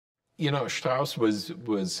You know, Strauss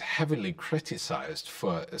was heavily criticized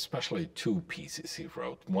for especially two pieces he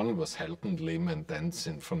wrote. One was Heldenleben and then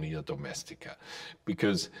Sinfonia Domestica,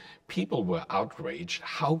 because people were outraged.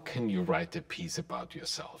 How can you write a piece about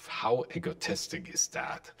yourself? How egotistic is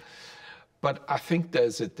that? But I think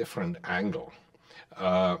there's a different angle.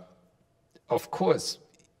 Of course,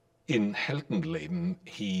 in Heldenleben,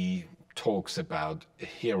 he talks about a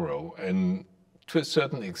hero, and to a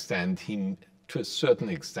certain extent,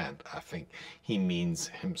 I think he means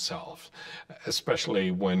himself, especially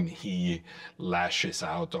when he lashes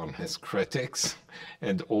out on his critics,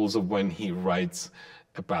 and also when he writes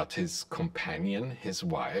about his companion, his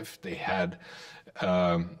wife. They had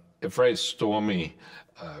a very stormy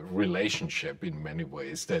relationship in many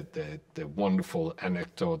ways. The wonderful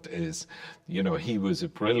anecdote is, you know, he was a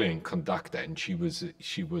brilliant conductor and she was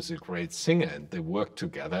a great singer, and they worked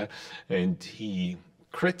together, and he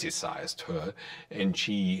criticized her, and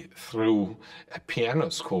she threw a piano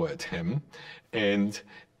score at him, and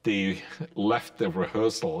they left the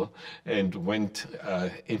rehearsal and went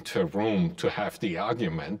into a room to have the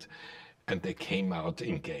argument, and they came out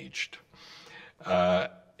engaged.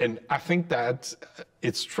 And I think that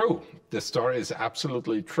it's true. The story is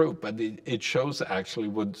absolutely true, but it shows actually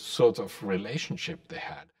what sort of relationship they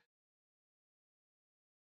had.